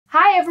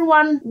Hi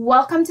everyone,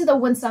 welcome to the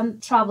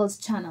Winsome Travels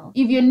channel.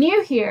 If you're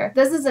new here,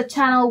 this is a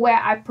channel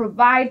where I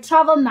provide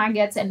travel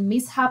nuggets and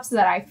mishaps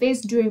that I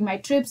faced during my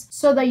trips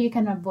so that you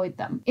can avoid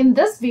them. In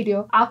this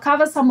video, I'll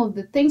cover some of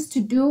the things to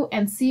do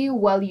and see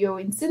while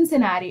you're in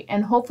Cincinnati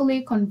and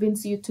hopefully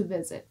convince you to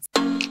visit.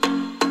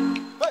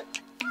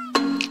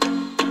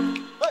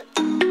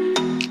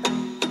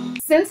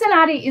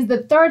 Cincinnati is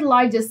the third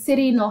largest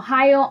city in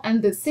Ohio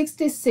and the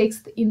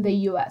 66th in the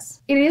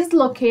US. It is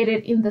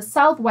located in the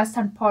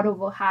southwestern part of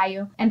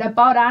Ohio and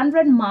about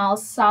 100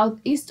 miles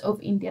southeast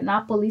of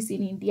Indianapolis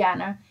in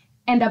Indiana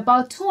and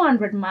about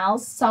 200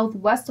 miles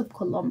southwest of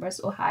Columbus,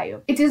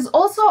 Ohio. It is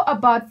also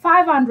about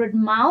 500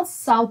 miles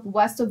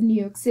southwest of New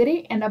York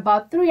City and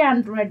about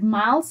 300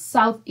 miles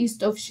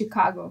southeast of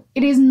Chicago.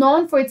 It is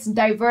known for its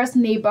diverse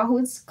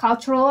neighborhoods,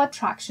 cultural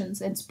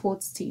attractions, and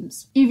sports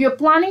teams. If you're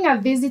planning a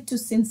visit to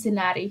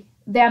Cincinnati,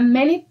 there are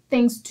many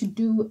things to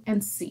do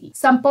and see.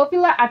 Some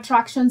popular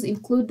attractions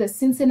include the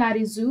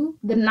Cincinnati Zoo,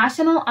 the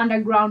National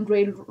Underground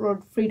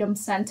Railroad Freedom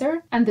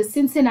Center, and the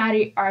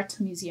Cincinnati Art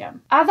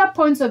Museum. Other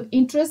points of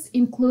interest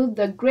include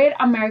the Great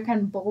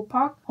American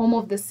Ballpark, home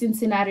of the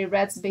Cincinnati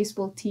Reds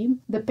baseball team,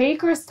 the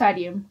Packer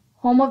Stadium,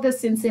 home of the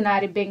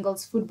Cincinnati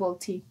Bengals football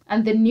team,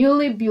 and the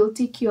newly built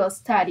TQL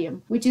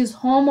Stadium, which is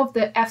home of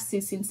the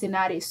FC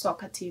Cincinnati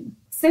soccer team.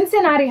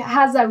 Cincinnati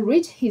has a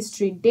rich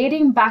history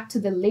dating back to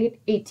the late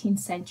 18th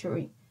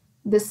century.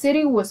 The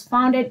city was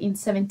founded in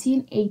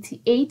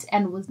 1788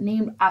 and was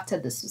named after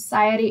the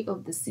Society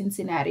of the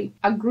Cincinnati,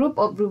 a group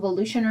of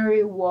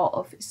Revolutionary War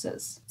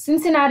officers.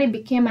 Cincinnati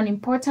became an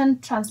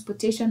important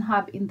transportation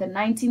hub in the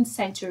 19th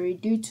century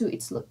due to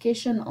its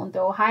location on the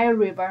Ohio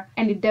River,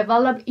 and it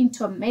developed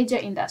into a major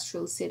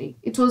industrial city.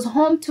 It was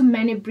home to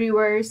many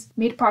breweries,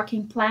 meat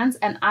packing plants,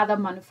 and other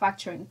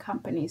manufacturing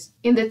companies.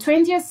 In the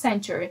 20th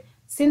century,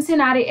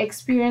 Cincinnati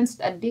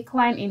experienced a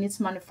decline in its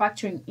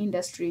manufacturing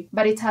industry,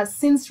 but it has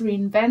since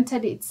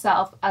reinvented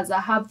itself as a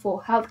hub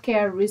for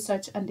healthcare,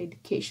 research, and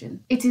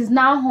education. It is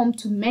now home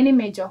to many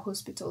major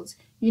hospitals,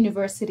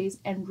 universities,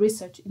 and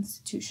research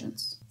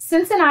institutions.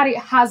 Cincinnati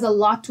has a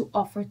lot to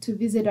offer to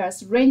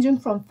visitors, ranging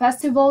from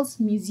festivals,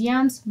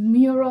 museums,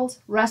 murals,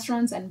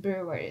 restaurants, and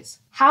breweries.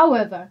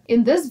 However,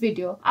 in this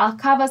video, I'll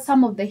cover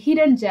some of the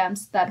hidden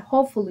gems that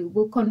hopefully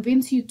will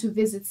convince you to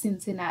visit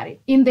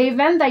Cincinnati. In the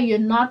event that you're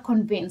not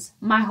convinced,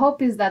 my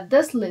hope is that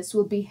this list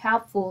will be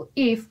helpful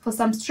if, for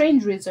some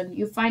strange reason,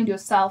 you find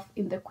yourself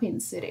in the Queen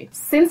City.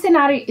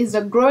 Cincinnati is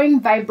a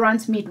growing,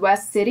 vibrant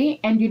Midwest city,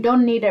 and you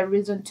don't need a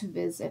reason to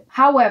visit.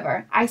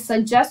 However, I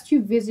suggest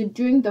you visit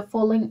during the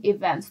following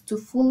events to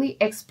fully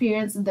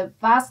experience the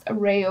vast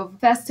array of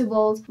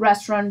festivals,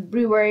 restaurants,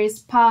 breweries,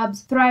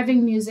 pubs,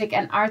 thriving music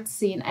and art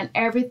scene, and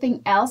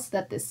everything else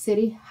that the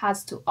city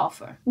has to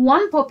offer.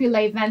 One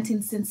popular event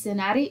in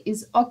Cincinnati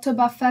is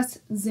Oktoberfest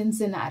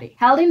Cincinnati.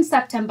 Held in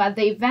September,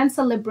 the event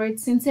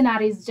celebrates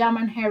Cincinnati's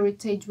German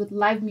heritage with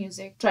live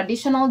music,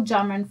 traditional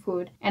German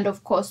food, and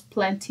of course,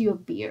 plenty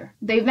of beer.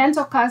 The event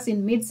occurs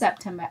in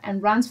mid-September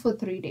and runs for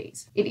 3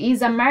 days. It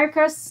is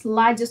America's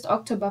largest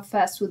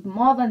Oktoberfest with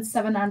more than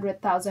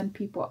 700,000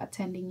 people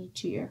attending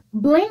each year.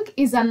 Blink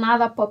is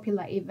another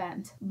popular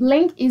event.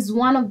 Blink is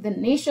one of the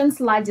nation's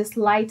largest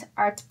light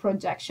art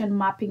projection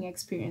mapping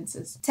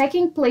experiences.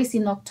 Taking place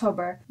in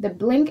October, the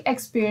Blink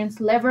experience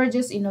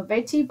leverages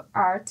innovative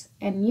art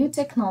and new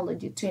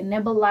technology to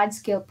enable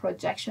large-scale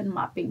projection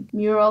mapping,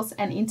 murals,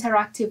 and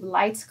interactive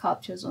light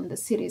sculptures on the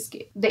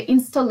cityscape. The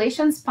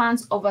installation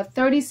spans over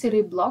 30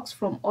 city blocks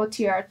from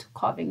OTR to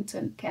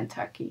Covington,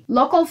 Kentucky.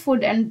 Local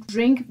food and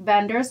drink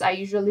vendors are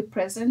usually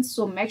present,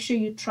 so make sure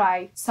you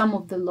try some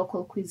of the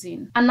local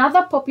cuisine.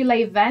 Another popular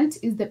event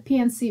is the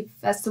PNC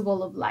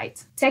Festival of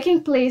Lights.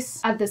 Taking place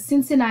at the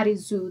Cincinnati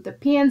Zoo, the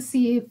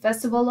PNC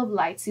Festival of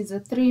Lights is a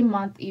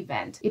 3-month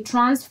event. It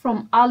runs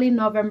from early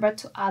November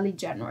to early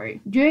January.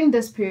 During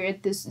this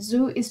period, the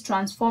zoo is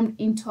transformed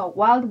into a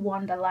wild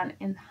wonderland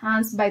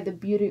enhanced by the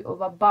beauty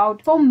of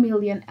about 4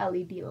 million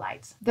LED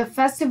lights. The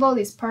festival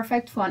is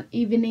perfect for an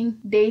evening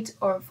date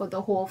or for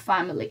the whole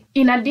family.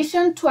 In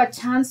addition to a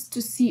chance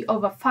to see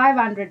over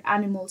 500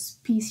 animal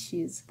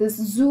species, the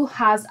zoo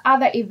has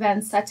other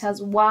events such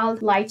as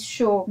wild light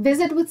show,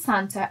 visit with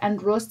Santa,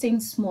 and roasting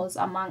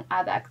s'mores, among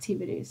other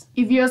activities.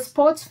 If you're a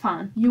sports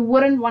fan, you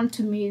wouldn't want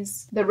to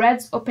miss the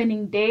Reds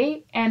opening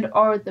day and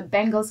or the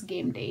Bengals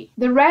game day.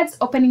 The Reds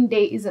opening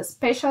day is a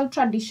special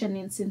tradition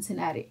in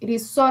Cincinnati. It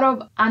is sort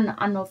of an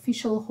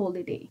unofficial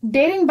holiday.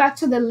 Dating back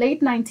to the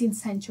late 19th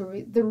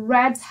century, the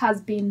Reds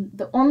has been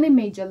the only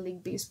Major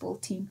League Baseball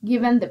team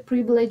given the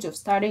privilege of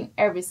starting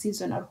every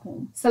season at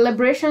home.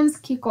 Celebrations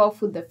kick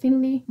off with the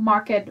Finley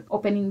Market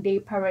opening day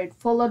parade,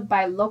 followed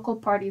by local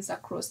parties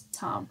across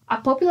town. A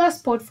popular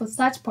spot for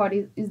such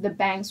parties is the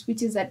Banks,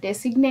 which is a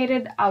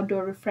designated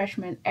outdoor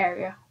refreshment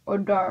area, or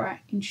DORA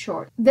in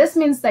short. This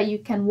means that you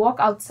can walk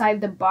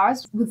outside the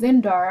bars within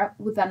DORA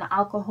with an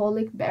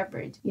alcoholic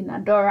beverage in a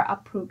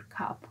DORA-approved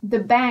cup. The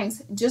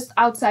Banks, just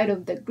outside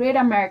of the Great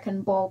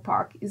American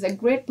Ballpark, is a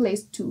great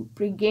place to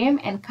pre-game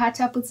and catch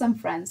up with some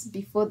friends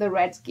before the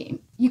Reds game.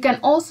 You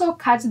can also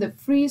catch the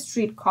free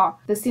streetcar,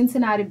 the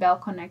Cincinnati Bell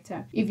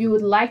Connector, if you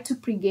would like to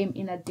pregame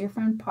in a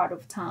different part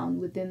of town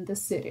within the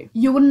city.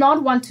 You would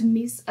not want to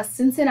miss a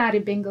Cincinnati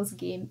Bengals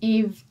game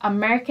if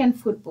American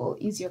football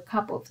is your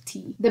cup of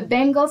tea. The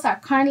Bengals are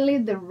currently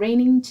the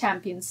reigning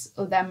champions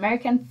of the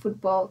American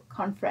Football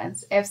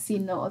Conference,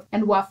 FC North,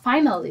 and were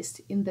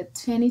finalists in the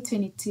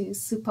 2022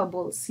 Super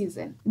Bowl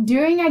season.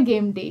 During a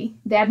game day,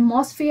 the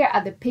atmosphere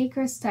at the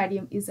Packers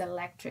Stadium is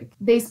electric.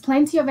 There is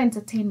plenty of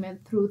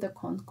entertainment through the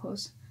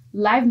concourse,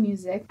 live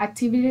music,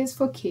 activities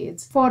for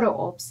kids, photo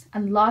ops,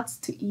 and lots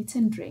to eat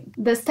and drink.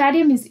 The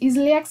stadium is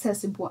easily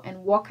accessible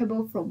and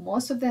walkable from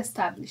most of the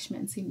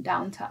establishments in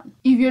downtown.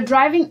 If you're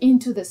driving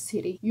into the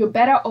city, you're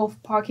better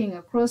off parking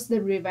across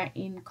the river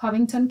in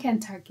Covington,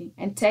 Kentucky,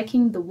 and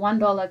taking the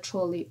 $1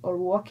 trolley or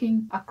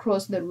walking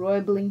across the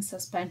Roebling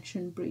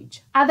Suspension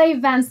Bridge. Other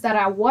events that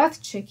are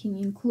worth checking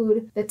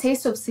include the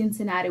Taste of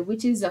Cincinnati,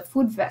 which is a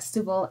food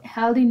festival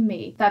held in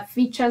May that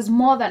features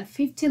more than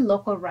 50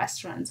 local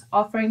restaurants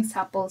offering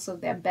samples of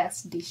their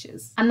best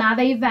dishes.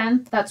 Another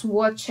event that's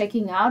worth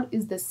checking out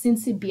is the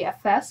Cincy Beer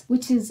Fest,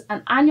 which is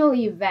an annual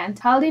event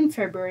held in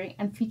February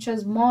and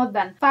features more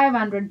than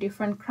 500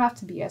 different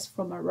craft beers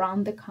from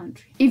around the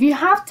country. If you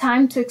have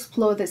time to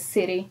explore the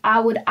city,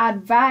 I would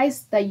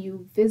advise that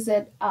you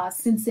visit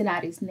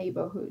Cincinnati's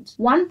neighborhoods.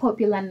 One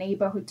popular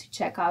neighborhood to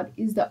check out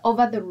is the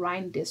Over the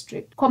Rhine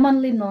district,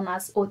 commonly known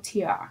as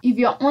OTR. If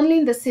you're only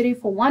in the city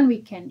for one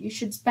weekend, you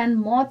should spend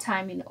more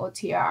time in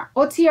OTR.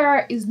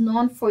 OTR is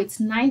known for its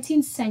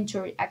 19th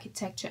century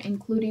architecture,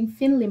 including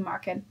Finley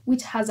Market,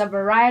 which has a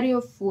variety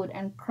of food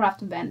and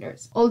craft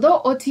vendors. Although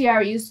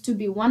OTR used to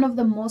be one of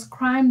the most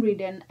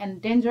crime-ridden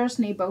and dangerous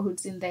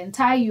neighborhoods in the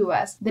entire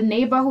US, the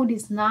neighborhood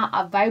is now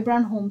a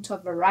vibrant home to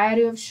a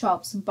variety of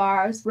shops,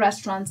 bars,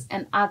 restaurants,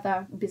 and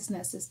other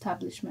business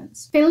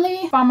establishments.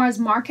 Finley Farmers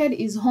Market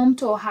is home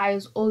to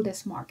Ohio's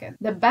oldest market.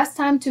 The best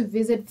time to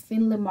visit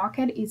Finley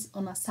Market is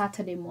on a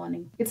Saturday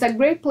morning. It's a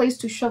great place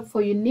to shop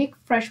for unique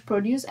fresh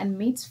produce and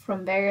meats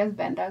from various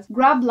vendors,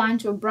 grab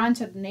lunch or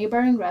brunch at a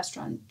neighboring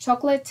restaurant,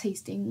 chocolate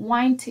tasting,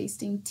 wine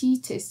tasting, tea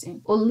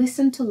tasting, or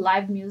listen to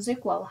live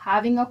music while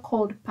having a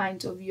cold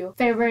pint of your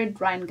favorite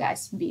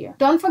Rheingeist beer.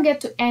 Don't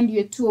forget to end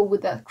your tour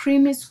with a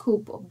creamy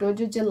scoop of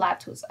Dojo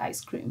Gelato's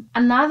ice cream.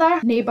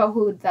 Another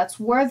neighborhood that's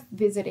worth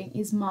visiting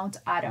is Mount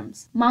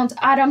Adams. Mount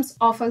Adams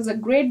offers a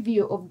great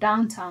view of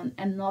downtown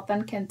and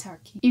northern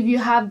Kentucky. If you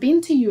have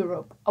been to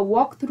Europe, a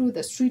walk through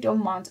the street of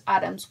Mount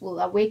Adams will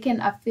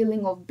awaken a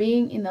feeling of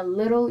being in a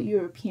little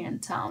European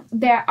town.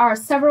 There are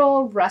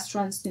several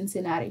restaurants in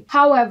Cincinnati.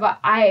 However,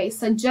 I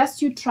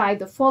suggest you try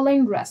the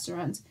following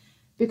restaurants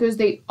because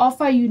they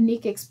offer a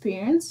unique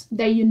experience,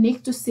 they're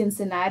unique to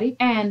Cincinnati,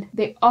 and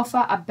they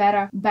offer a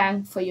better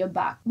bang for your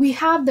buck. We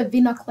have the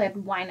Vinoclet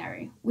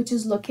Winery, which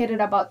is located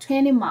about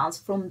 20 miles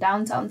from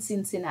downtown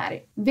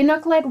Cincinnati.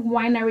 Vinoclet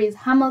Winery is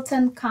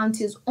Hamilton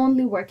County's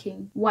only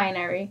working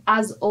winery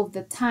as of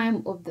the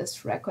time of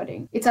this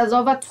recording. It has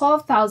over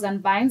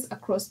 12,000 vines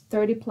across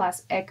 30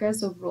 plus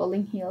acres of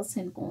rolling hills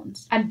and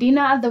cones. A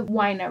dinner at the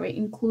winery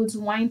includes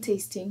wine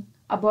tasting,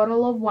 a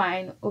bottle of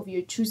wine of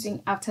your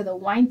choosing after the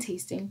wine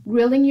tasting,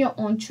 grilling your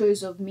own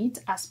choice of meat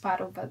as part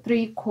of a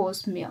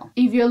 3-course meal.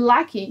 If you're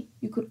lucky,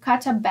 you could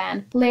catch a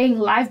band playing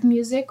live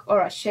music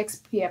or a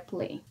Shakespeare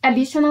play.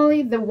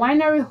 Additionally, the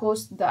winery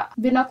hosts the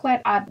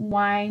Vinoclet Art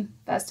Wine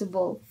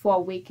Festival for a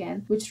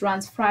weekend, which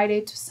runs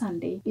Friday to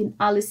Sunday in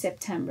early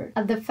September.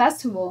 At the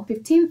festival,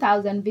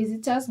 15,000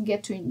 visitors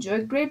get to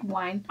enjoy great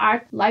wine,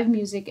 art, live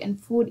music, and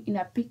food in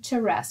a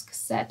picturesque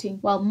setting,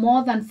 while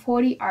more than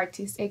 40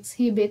 artists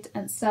exhibit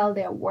and sell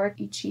their work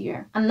each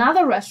year.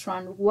 Another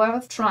restaurant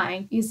worth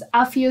trying is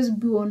Alfio's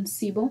Buon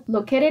Cibo,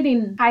 located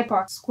in Hyde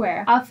Park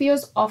Square.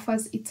 Alfio's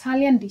offers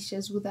Italian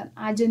dishes with an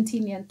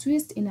Argentinian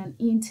twist in an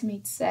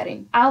intimate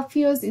setting.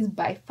 Alfio's is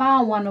by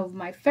far one of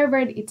my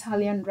favorite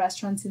Italian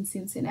restaurants in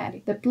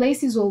Cincinnati. The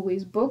place is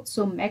always booked,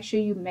 so make sure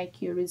you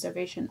make your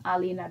reservation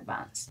early in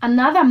advance.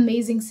 Another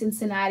amazing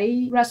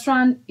Cincinnati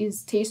restaurant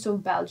is Taste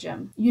of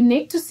Belgium.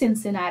 Unique to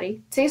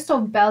Cincinnati, Taste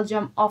of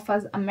Belgium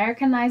offers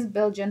Americanized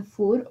Belgian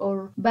food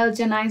or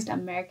Belgianized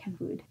American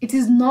food. It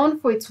is known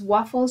for its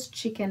waffles,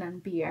 chicken,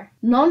 and beer.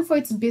 Known for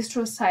its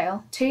bistro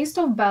style, Taste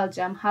of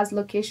Belgium has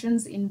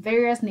locations in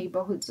various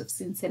neighborhoods of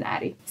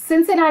Cincinnati.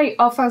 Cincinnati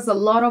offers a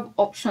lot of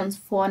options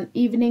for an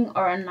evening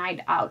or a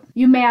night out.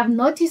 You may have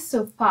noticed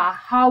so far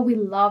how we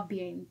love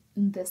being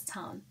in this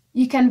town.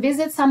 You can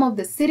visit some of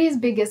the city's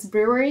biggest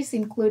breweries,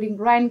 including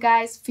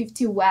Rheingeist,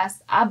 50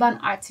 West, Urban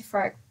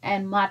Artifact,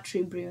 and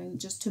Matri Brewing,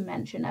 just to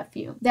mention a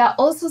few. There are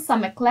also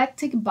some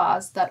eclectic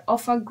bars that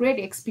offer great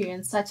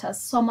experience, such as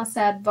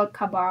Somerset,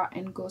 Vodka Bar,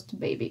 and Ghost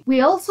Baby.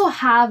 We also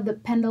have the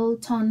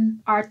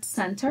Pendleton Art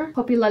Center,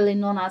 popularly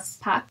known as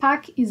PAC.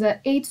 PAC is an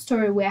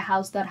 8-story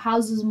warehouse that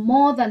houses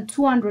more than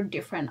 200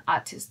 different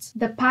artists.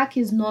 The PAC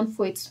is known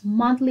for its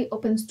monthly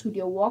open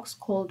studio walks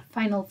called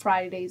Final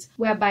Fridays,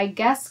 whereby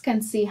guests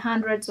can see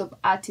hundreds of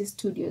artist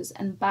studios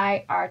and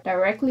buy art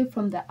directly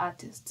from the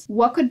artists.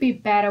 What could be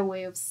better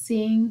way of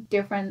seeing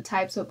different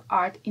types of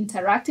art,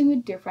 interacting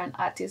with different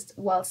artists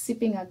while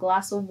sipping a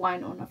glass of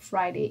wine on a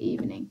Friday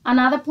evening?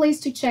 Another place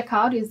to check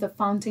out is the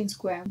Fountain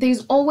Square.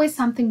 There's always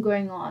something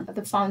going on at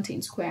the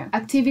Fountain Square.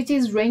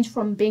 Activities range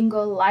from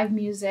bingo, live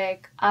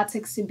music, arts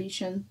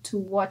exhibition, to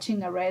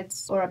watching a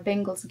Reds or a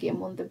Bengals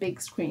game on the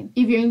big screen.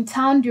 If you're in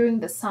town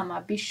during the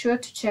summer, be sure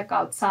to check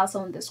out Salsa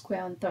on the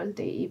Square on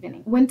Thursday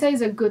evening. Winter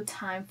is a good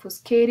time for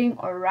skating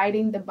or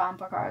riding the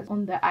bumper cars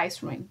on the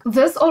ice rink.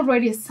 This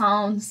already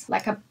sounds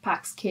like a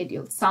packed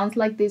schedule. Sounds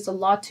like there's a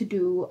lot to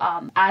do.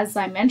 As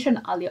I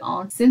mentioned earlier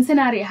on,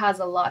 Cincinnati has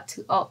a lot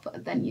to offer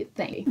than you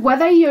think.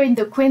 Whether you're in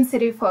the Queen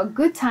City for a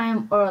good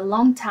time or a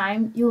long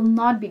time, you'll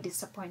not be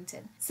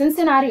disappointed.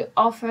 Cincinnati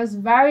offers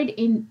varied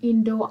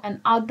indoor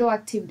and outdoor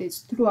activities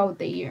throughout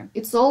the year.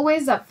 It's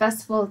always a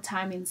festival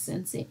time in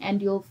Cincy,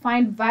 and you'll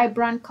find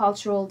vibrant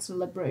cultural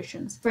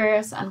celebrations,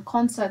 fairs, and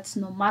concerts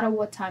no matter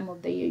what time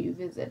of the year you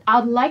visit.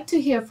 I'd like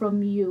to hear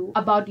from you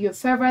about your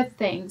favorite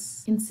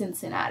things in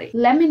Cincinnati.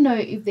 Let me know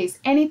if there's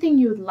anything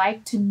you'd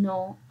like to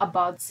know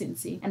about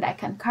Cincy, and I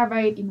can cover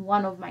it in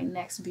one of my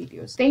next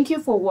videos. Thank you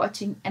for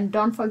watching, and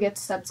don't forget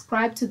to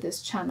subscribe to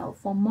this channel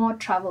for more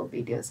travel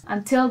videos.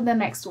 Until the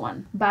next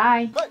one,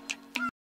 bye!